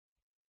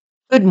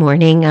Good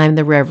morning. I'm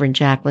the Reverend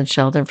Jacqueline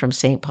Sheldon from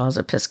St. Paul's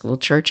Episcopal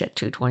Church at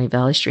 220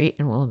 Valley Street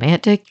in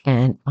Willimantic,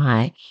 and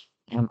I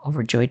am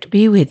overjoyed to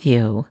be with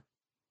you.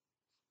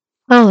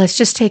 Well, let's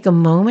just take a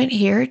moment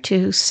here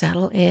to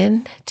settle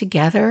in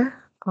together.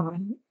 Our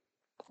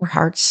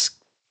hearts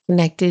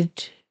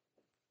connected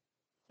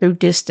through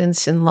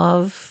distance and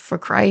love for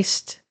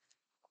Christ.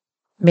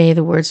 May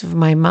the words of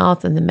my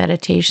mouth and the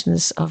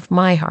meditations of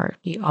my heart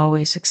be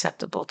always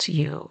acceptable to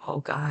you, O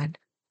God,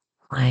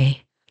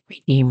 my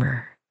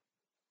Redeemer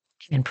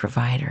and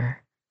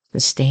Provider,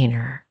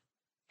 Sustainer,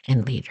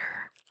 and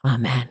Leader.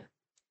 Amen.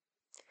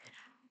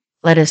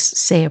 Let us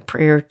say a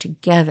prayer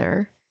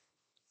together.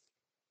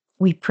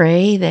 We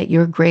pray that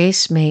your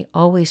grace may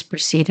always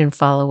precede and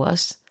follow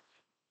us,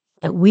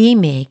 that we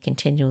may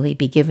continually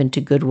be given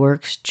to good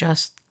works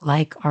just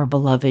like our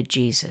beloved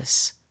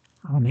Jesus.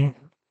 Amen.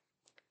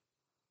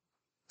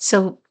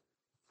 So,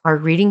 our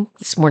reading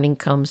this morning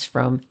comes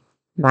from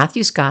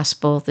Matthew's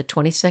Gospel, the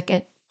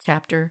 22nd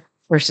chapter,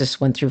 verses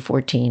 1 through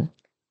 14.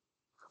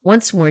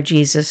 Once more,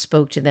 Jesus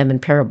spoke to them in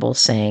parables,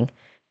 saying,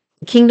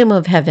 "The kingdom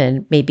of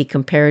heaven may be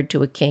compared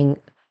to a king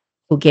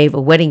who gave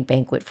a wedding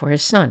banquet for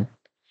his son.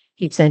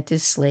 He sent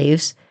his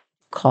slaves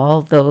to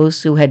call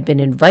those who had been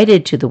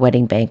invited to the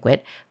wedding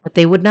banquet, but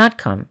they would not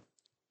come.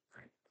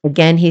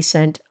 Again, he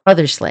sent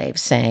other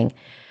slaves, saying,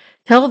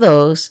 'Tell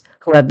those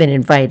who have been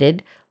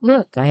invited,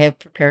 look, I have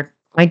prepared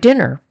my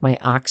dinner. My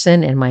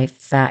oxen and my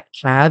fat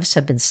calves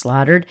have been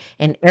slaughtered,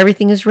 and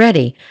everything is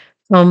ready.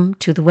 Come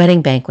to the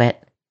wedding banquet.'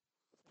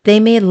 They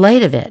made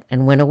light of it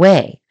and went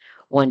away,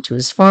 one to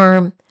his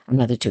farm,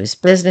 another to his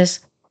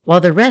business,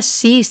 while the rest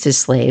seized his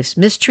slaves,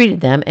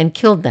 mistreated them, and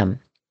killed them.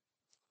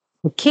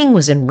 The king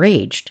was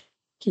enraged.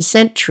 He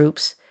sent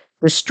troops,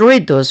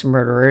 destroyed those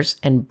murderers,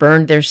 and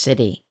burned their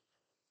city.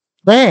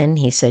 Then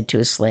he said to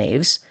his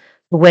slaves,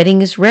 'The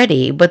wedding is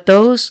ready, but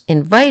those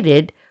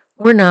invited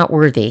were not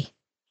worthy.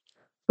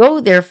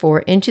 Go therefore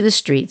into the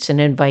streets and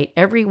invite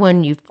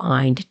everyone you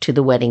find to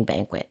the wedding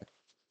banquet.'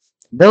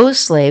 Those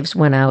slaves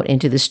went out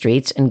into the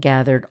streets and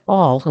gathered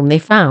all whom they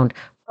found,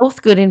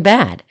 both good and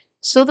bad.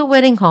 So the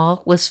wedding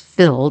hall was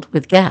filled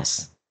with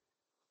guests.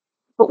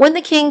 But when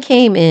the king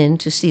came in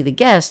to see the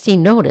guests, he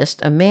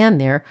noticed a man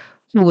there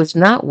who was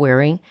not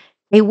wearing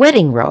a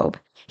wedding robe.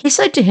 He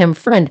said to him,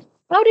 'Friend,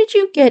 how did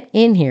you get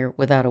in here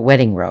without a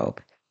wedding robe?'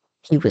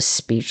 He was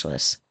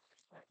speechless.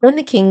 Then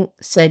the king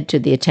said to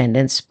the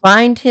attendants,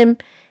 'Bind him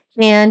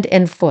hand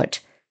and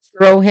foot,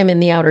 throw him in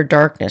the outer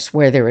darkness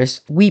where there is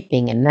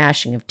weeping and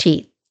gnashing of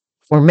teeth,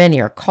 for many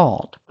are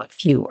called, but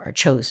few are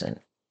chosen.'"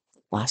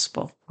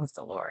 Gospel of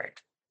the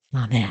Lord.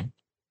 Amen.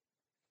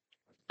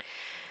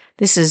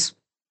 This is,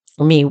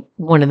 for me,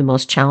 one of the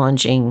most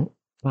challenging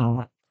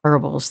uh,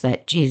 parables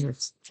that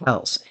Jesus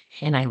tells.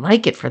 And I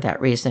like it for that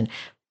reason.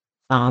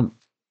 Um,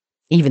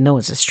 Even though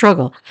it's a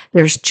struggle,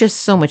 there's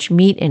just so much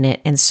meat in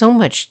it and so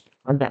much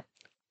that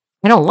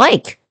I don't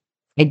like.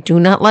 I do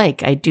not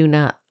like. I do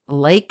not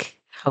like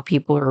how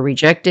people are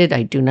rejected.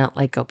 I do not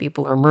like how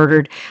people are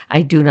murdered.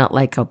 I do not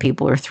like how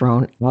people are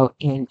thrown out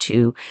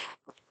into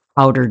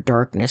outer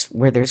darkness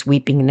where there's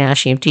weeping and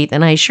gnashing of teeth.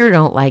 And I sure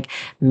don't like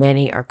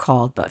many are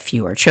called, but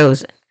few are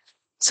chosen.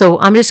 So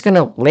I'm just going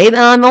to lay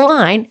that on the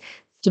line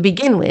to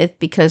begin with,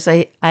 because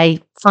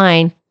I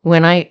find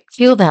when I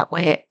feel that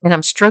way and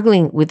I'm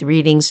struggling with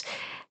readings,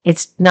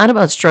 it's not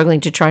about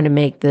struggling to try to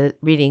make the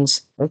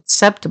readings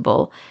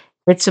acceptable.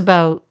 It's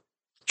about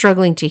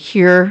struggling to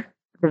hear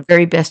the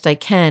very best I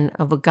can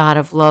of a God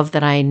of love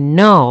that I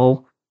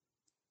know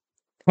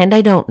and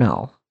I don't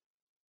know.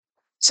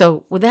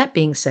 So, with that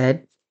being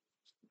said,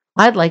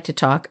 I'd like to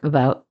talk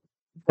about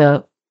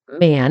the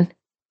man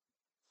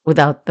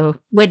without the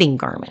wedding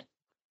garment.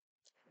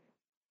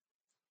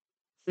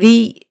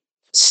 The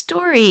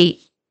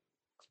story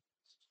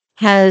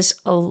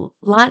has a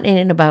lot in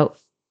it about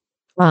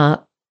uh,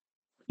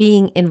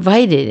 being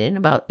invited and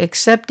about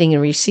accepting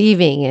and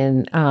receiving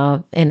and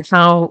how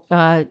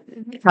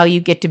you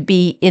get to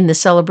be in the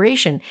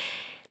celebration.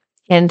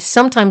 And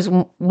sometimes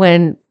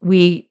when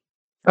we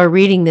are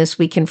reading this,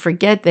 we can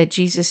forget that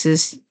Jesus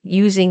is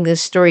using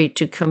this story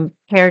to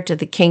compare to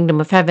the kingdom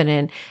of heaven.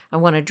 And I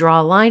want to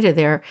draw a line to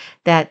there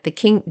that the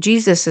king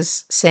Jesus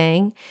is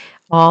saying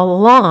all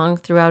along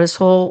throughout his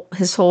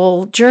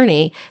whole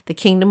journey, the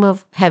kingdom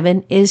of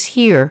heaven is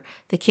here.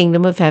 The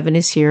kingdom of heaven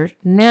is here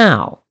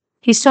now.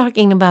 He's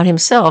talking about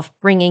himself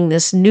bringing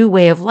this new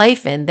way of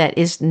life in that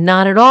is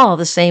not at all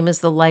the same as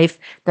the life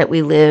that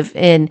we live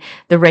in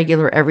the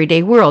regular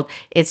everyday world.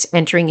 It's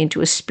entering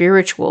into a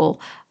spiritual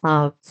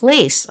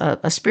place,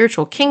 a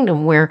spiritual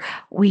kingdom where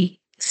we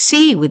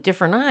see with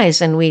different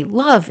eyes and we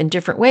love in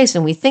different ways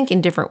and we think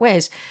in different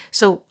ways.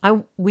 So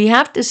we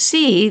have to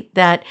see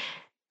that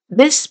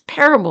this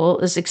parable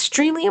is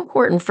extremely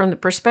important from the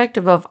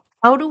perspective of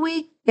how do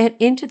we get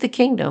into the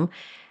kingdom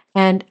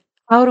and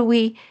how do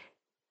we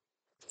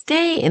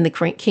stay in the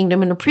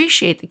kingdom and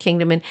appreciate the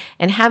kingdom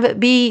and have it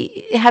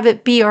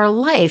be our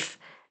life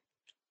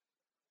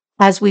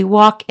as we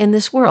walk in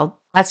this world.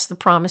 That's the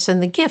promise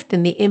and the gift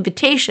and the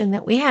invitation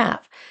that we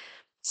have.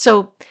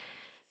 So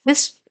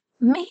this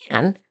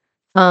man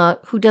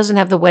who doesn't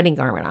have the wedding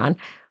garment on,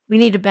 we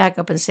need to back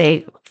up and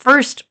say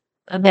first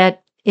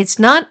that it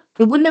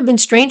wouldn't have been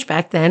strange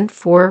back then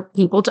for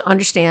people to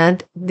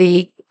understand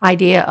the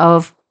idea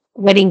of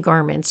wedding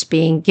garments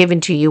being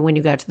given to you when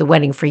you got to the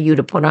wedding for you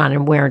to put on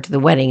and wear into the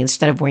wedding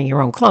instead of wearing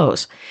your own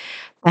clothes.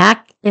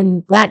 Back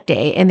in that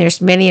day, and there's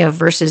many of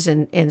verses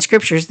in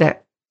scriptures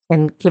that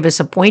can give us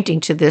a pointing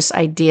to this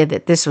idea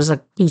that this was a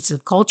piece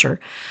of culture.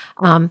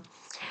 Um,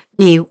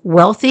 the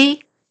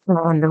wealthy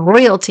and the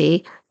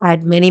royalty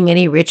had many,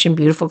 many rich and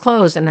beautiful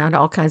clothes and had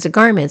all kinds of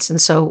garments.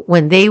 And so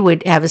when they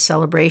would have a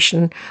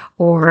celebration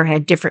or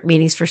had different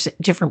meetings for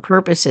different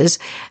purposes,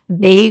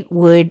 they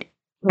would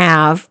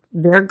have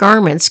their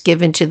garments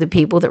given to the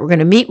people that were going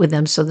to meet with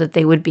them so that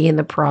they would be in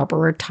the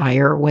proper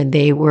attire when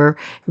they were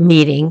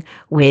meeting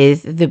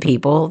with the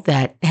people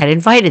that had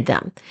invited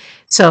them.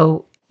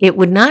 So it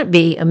would not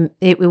be,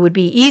 it would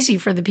be easy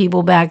for the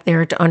people back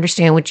there to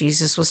understand what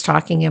Jesus was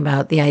talking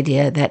about, the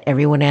idea that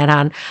everyone had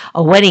on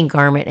a wedding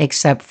garment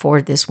except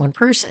for this one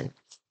person.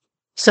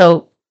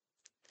 So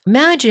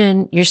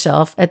imagine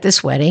yourself at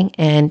this wedding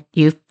and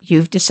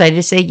you've decided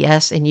to say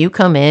yes, and you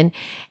come in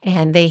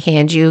and they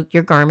hand you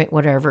your garment,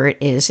 whatever it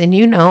is, and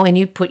and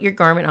you put your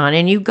garment on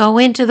and you go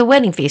into the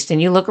wedding feast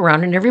and you look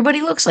around and everybody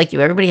looks like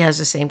you. Everybody has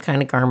the same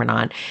kind of garment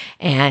on,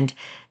 and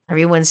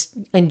everyone's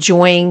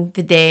enjoying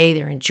the day.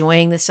 They're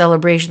enjoying the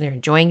celebration. They're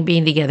enjoying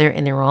being together,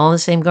 and they're all in the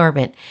same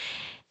garment.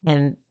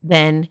 And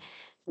then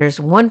there's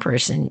one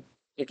person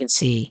you can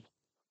see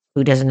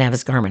who doesn't have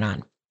his garment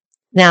on.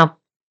 Now,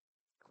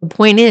 the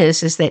point is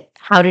that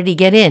how did he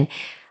get in?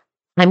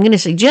 I'm going to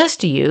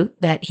suggest to you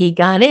that he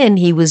got in,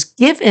 he was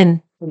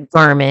given the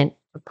garment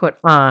to put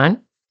on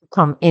to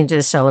come into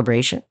the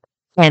celebration.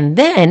 And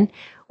then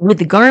with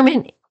the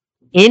garment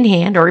in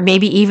hand, or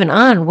maybe even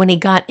on, when he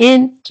got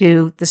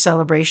into the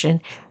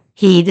celebration,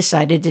 he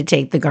decided to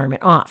take the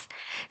garment off.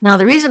 Now,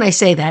 the reason I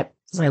say that,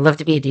 because I love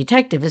to be a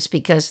detective, is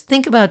because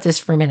think about this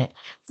for a minute.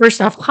 First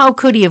off, how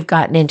could he have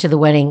gotten into the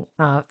wedding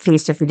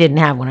feast if he didn't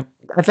have one?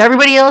 If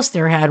everybody else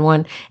there had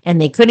one and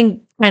they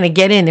couldn't kind of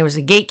get in, there was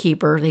a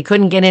gatekeeper, they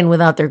couldn't get in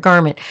without their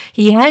garment.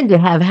 He had to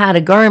have had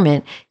a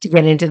garment to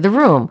get into the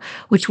room,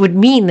 which would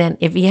mean that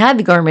if he had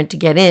the garment to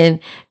get in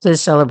to the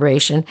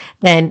celebration,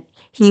 then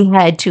he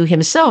had to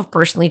himself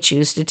personally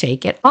choose to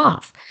take it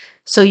off.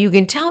 So you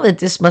can tell that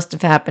this must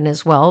have happened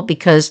as well,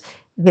 because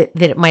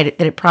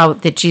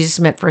that Jesus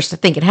meant for us to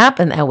think it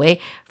happened that way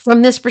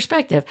from this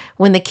perspective.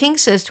 When the king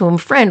says to him,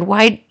 "Friend,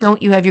 why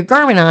don't you have your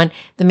garment on?"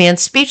 the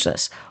man's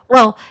speechless.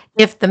 Well,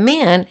 if the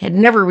man had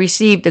never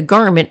received a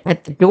garment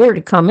at the door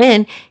to come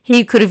in,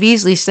 he could have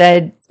easily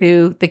said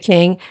to the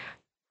king,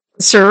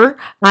 "Sir,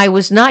 I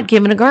was not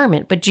given a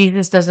garment." But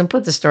Jesus doesn't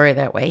put the story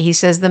that way. He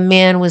says the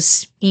man was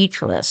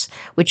speechless,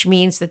 which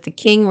means that the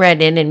king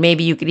read in, and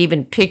maybe you could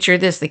even picture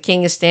this. The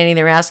king is standing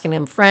there asking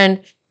him,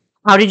 "Friend,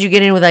 how did you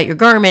get in without your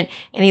garment?"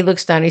 And he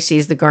looks down, he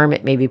sees the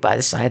garment maybe by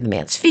the side of the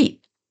man's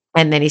feet.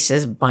 And then he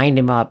says, "Bind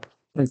him up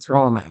and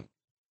throw him out."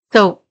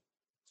 So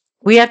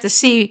we have to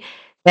see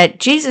that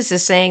Jesus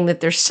is saying that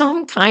there's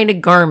some kind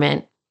of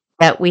garment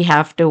that we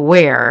have to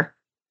wear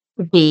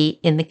to be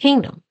in the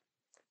kingdom.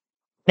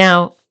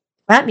 Now,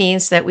 that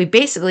means that we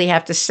basically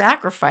have to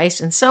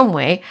sacrifice in some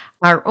way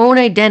our own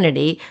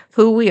identity,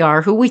 who we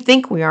are, who we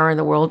think we are in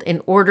the world,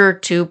 in order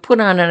to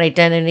put on an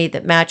identity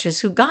that matches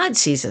who God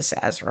sees us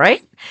as,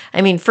 right?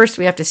 I mean, first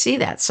we have to see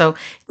that. So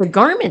the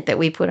garment that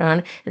we put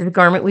on is the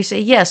garment we say,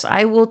 "Yes,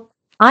 I will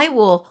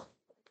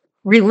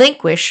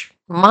relinquish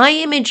my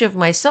image of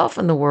myself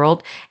in the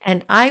world,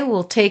 and I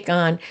will take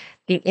on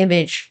the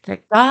image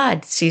that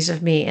God sees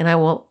of me, and I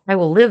will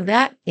live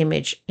that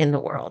image in the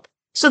world."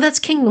 So that's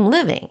kingdom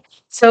living.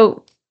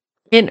 So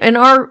in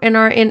our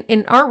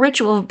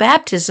ritual of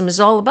baptism is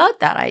all about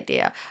that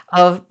idea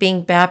of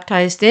being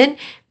baptized in,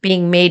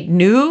 being made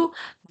new,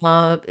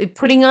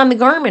 putting on the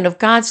garment of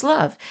God's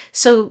love.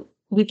 So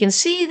we can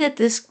see that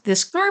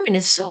this garment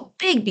is so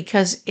big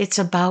because it's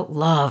about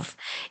love.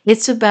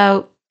 It's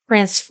about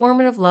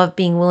transformative love,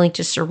 being willing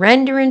to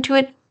surrender into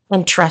it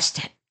and trust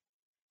it.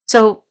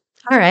 So,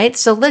 all right,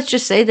 so let's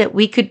just say that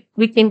we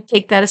can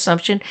take that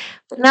assumption,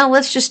 but now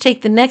let's just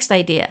take the next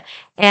idea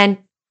and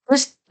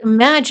just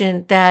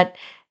imagine that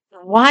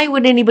why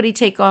would anybody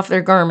take off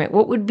their garment?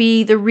 What would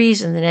be the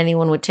reason that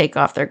anyone would take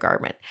off their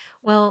garment?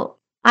 Well,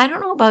 I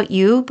don't know about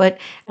you, but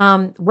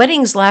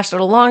weddings lasted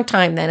a long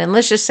time then. And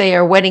let's just say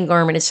our wedding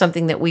garment is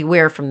something that we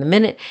wear from the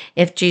minute,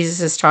 if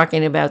Jesus is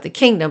talking about the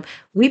kingdom,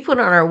 we put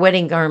on our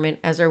wedding garment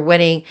as our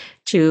wedding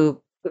to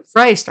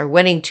Christ, our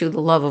wedding to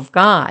the love of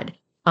God,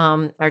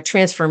 our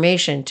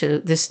transformation to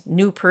this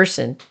new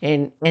person.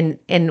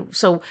 And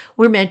so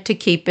we're meant to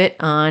keep it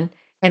on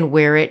and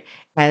wear it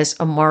as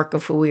a mark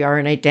of who we are,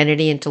 an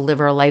identity, and to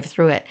live our life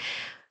through it.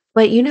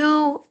 But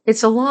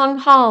it's a long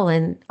haul,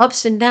 and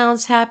ups and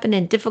downs happen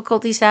and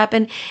difficulties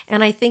happen.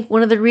 And I think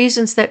one of the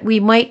reasons that we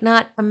might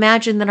not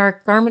imagine that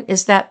our garment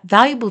is that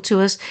valuable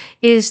to us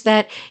is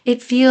that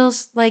it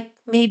feels like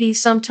maybe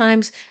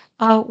sometimes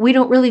we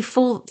don't really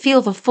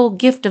feel the full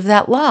gift of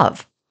that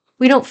love.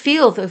 We don't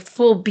feel the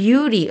full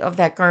beauty of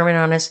that garment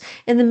on us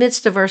in the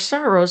midst of our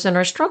sorrows and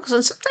our struggles.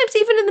 And sometimes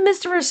even in the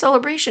midst of our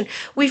celebration,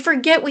 we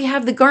forget we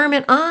have the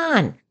garment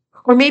on,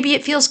 or maybe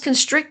it feels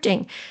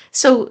constricting.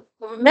 So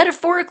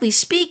metaphorically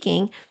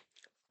speaking,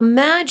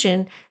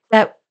 imagine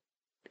that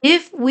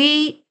if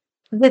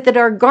that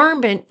our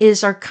garment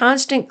is our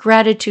constant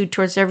gratitude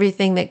towards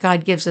everything that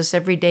God gives us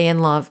every day in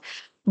love,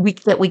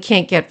 that we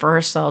can't get for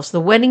ourselves. The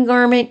wedding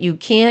garment, you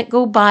can't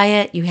go buy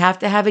it. You have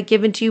to have it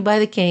given to you by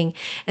the King.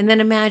 And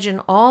then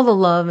imagine all the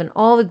love and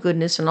all the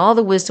goodness and all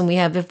the wisdom we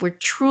have if we're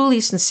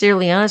truly,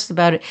 sincerely honest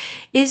about it.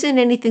 Isn't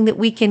anything that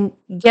we can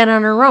get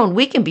on our own.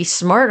 We can be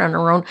smart on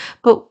our own,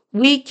 but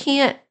we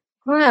can't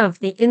have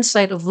the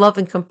insight of love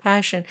and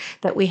compassion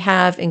that we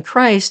have in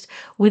Christ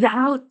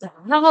without the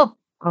help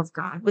of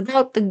God,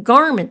 without the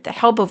garment, the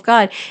help of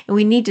God. And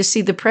we need to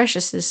see the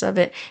preciousness of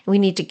it, and we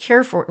need to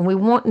care for it, and we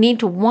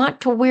need to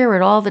want to wear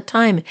it all the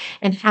time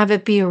and have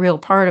it be a real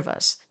part of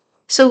us.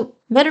 So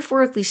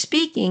metaphorically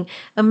speaking,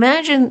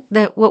 imagine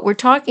that what we're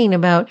talking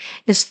about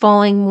is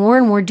falling more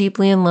and more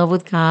deeply in love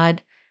with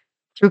God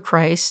through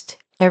Christ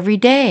every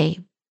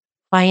day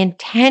by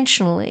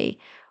intentionally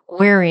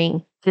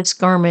wearing this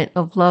garment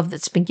of love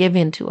that's been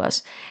given to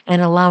us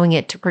and allowing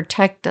it to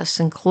protect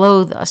us and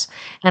clothe us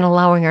and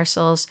allowing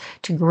ourselves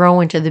to grow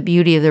into the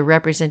beauty of the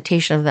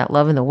representation of that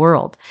love in the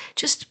world.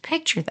 Just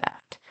picture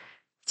that.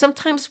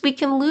 Sometimes we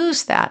can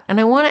lose that. And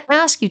I want to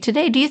ask you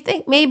today, do you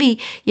think maybe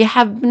you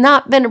have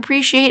not been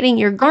appreciating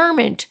your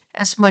garment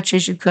as much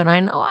as you could?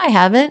 I know I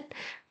haven't.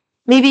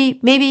 Maybe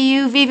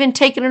you've even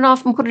taken it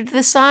off and put it to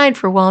the side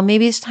for a while.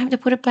 Maybe it's time to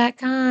put it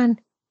back on.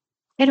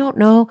 I don't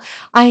know.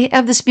 I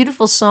have this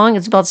beautiful song.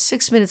 It's about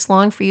 6 minutes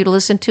long for you to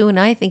listen to, and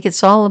I think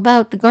it's all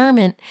about the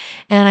garment.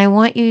 And I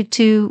want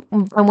to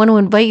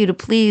invite you to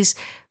please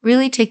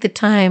really take the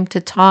time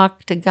to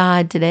talk to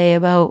God today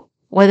about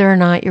whether or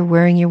not you're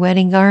wearing your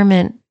wedding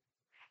garment.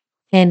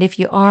 And if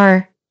you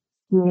are,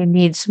 you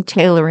need some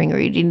tailoring or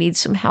you need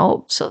some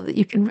help so that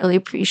you can really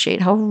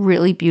appreciate how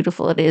really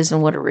beautiful it is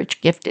and what a rich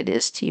gift it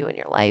is to you in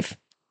your life.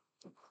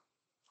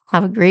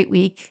 Have a great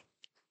week.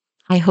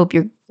 I hope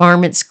your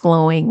garment's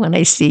glowing when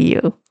I see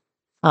you.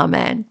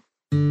 Amen.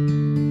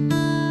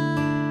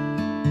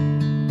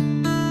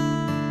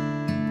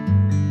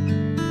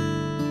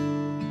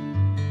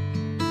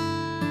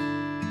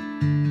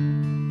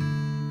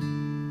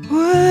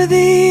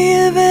 Worthy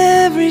of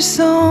every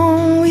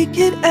song we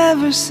could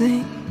ever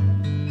sing,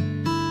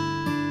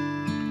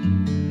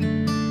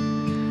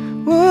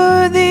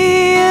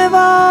 worthy of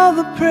all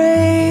the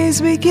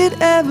praise we could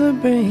ever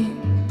bring,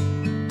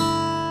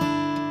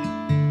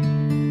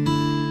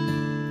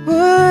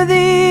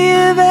 worthy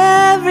of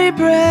every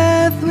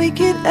breath we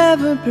could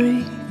ever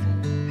breathe.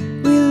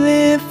 We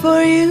live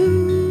for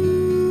you.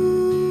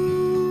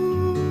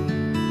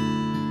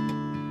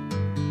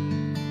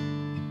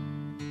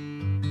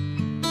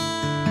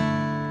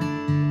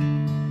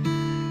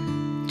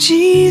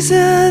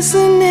 Jesus,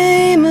 the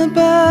name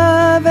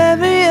above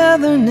every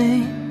other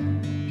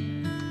name.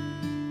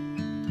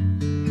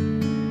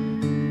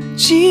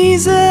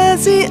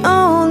 Jesus, the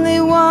only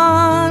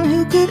one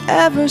who could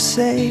ever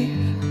save.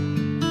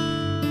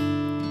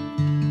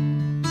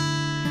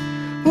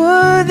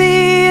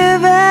 Worthy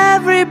of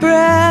every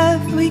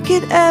breath we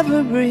could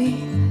ever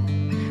breathe.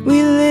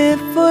 We live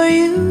for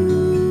you.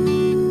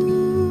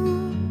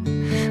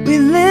 We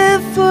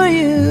live for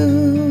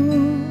you.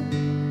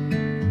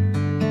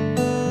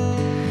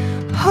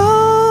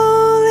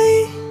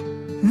 Holy,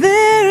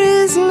 there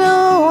is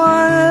no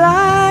one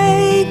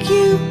like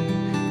you.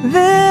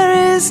 There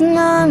is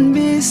none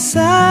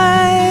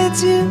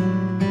besides you.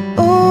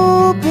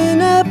 Open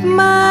up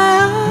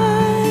my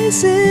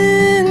eyes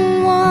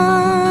in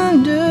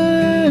wonder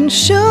and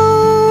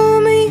show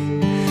me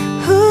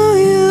who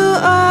you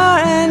are,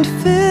 and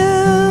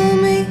fill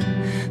me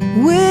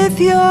with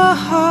your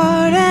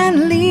heart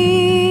and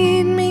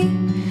lead me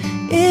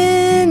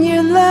in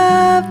your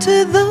love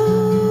to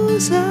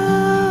those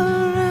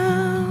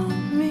around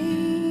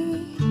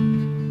me.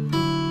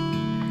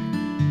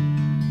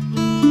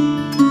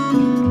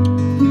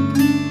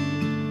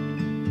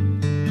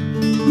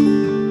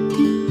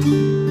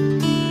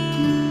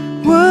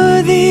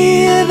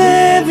 Worthy of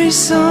every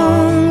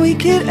song we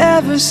could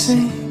ever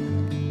sing,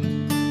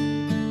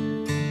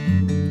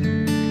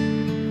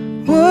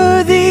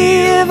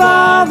 worthy of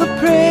all the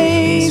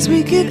praise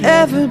we could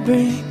ever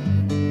bring,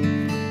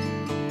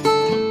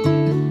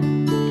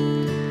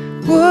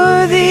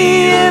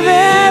 worthy of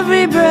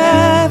every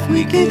breath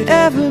we could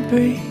ever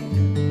breathe.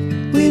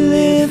 We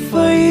live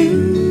for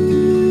you.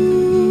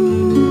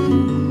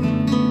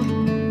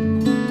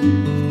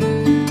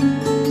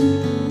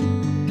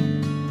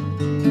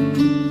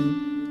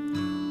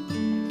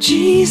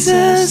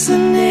 Jesus, the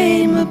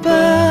name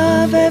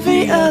above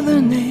every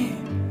other name.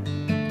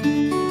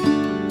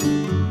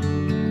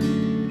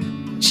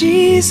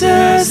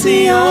 Jesus,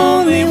 the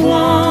only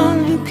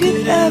one who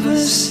could ever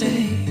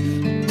save.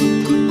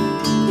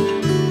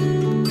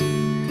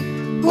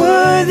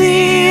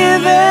 Worthy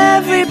of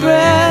every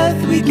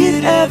breath we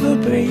could ever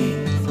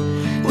breathe.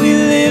 We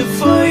live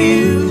for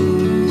you.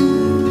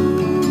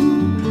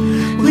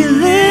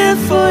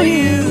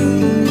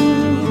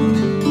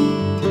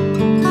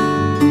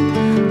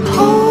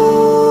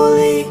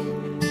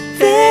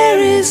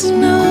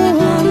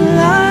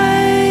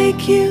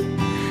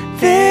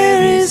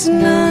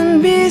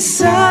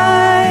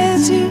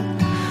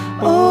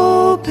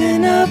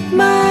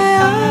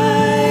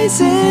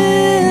 eyes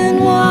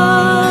in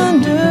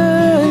wonder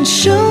and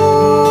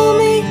show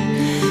me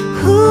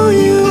who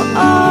you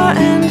are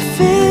and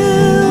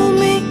fill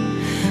me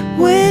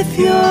with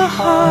your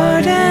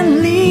heart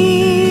and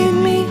lead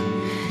me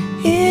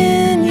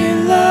in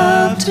your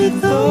love to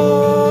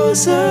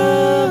those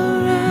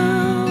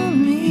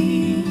around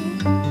me.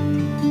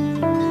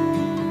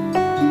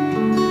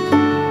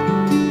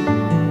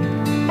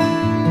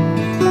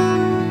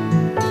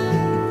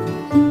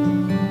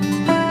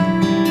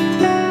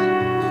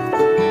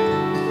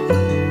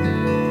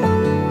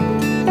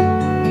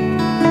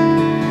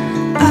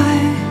 I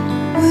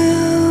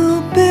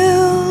will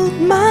build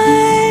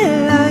my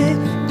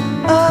life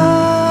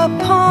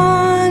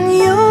upon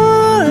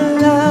your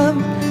love.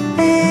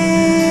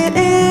 It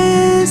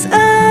is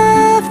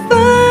a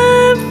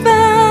firm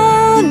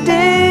foundation.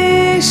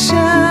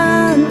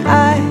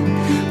 I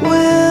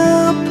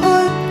will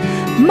put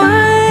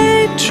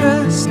my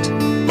trust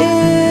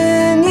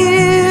in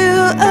you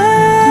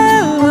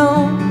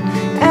alone,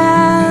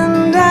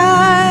 and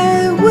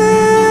I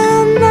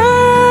will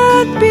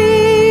not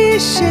be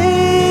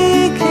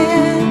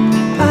shaken.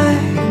 I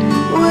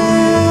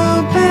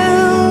will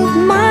build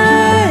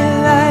my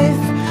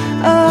life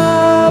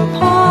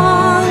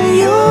upon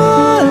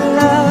your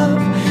love.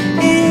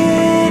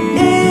 It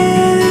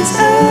is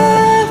a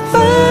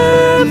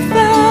firm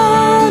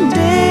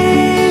foundation.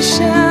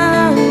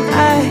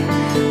 I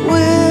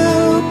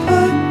will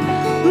put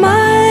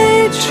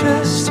my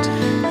trust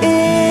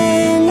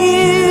in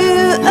you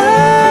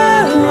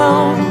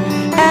alone,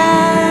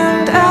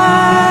 and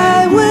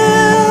I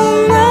will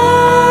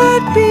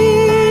not be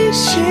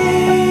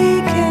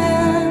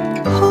shaken.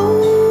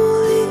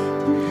 Holy,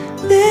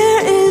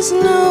 there is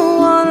no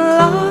one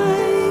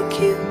like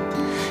you.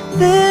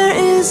 There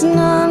is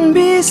none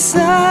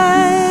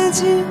besides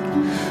you.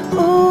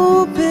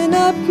 Open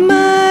up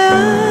my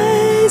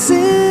eyes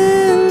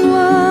in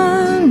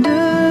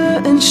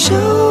wonder and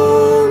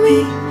show me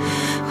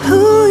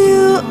who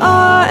you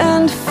are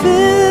and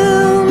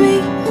fill me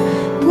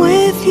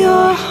with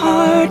your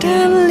heart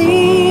and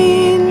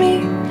lead me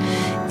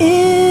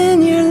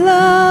in your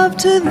love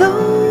to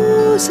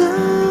those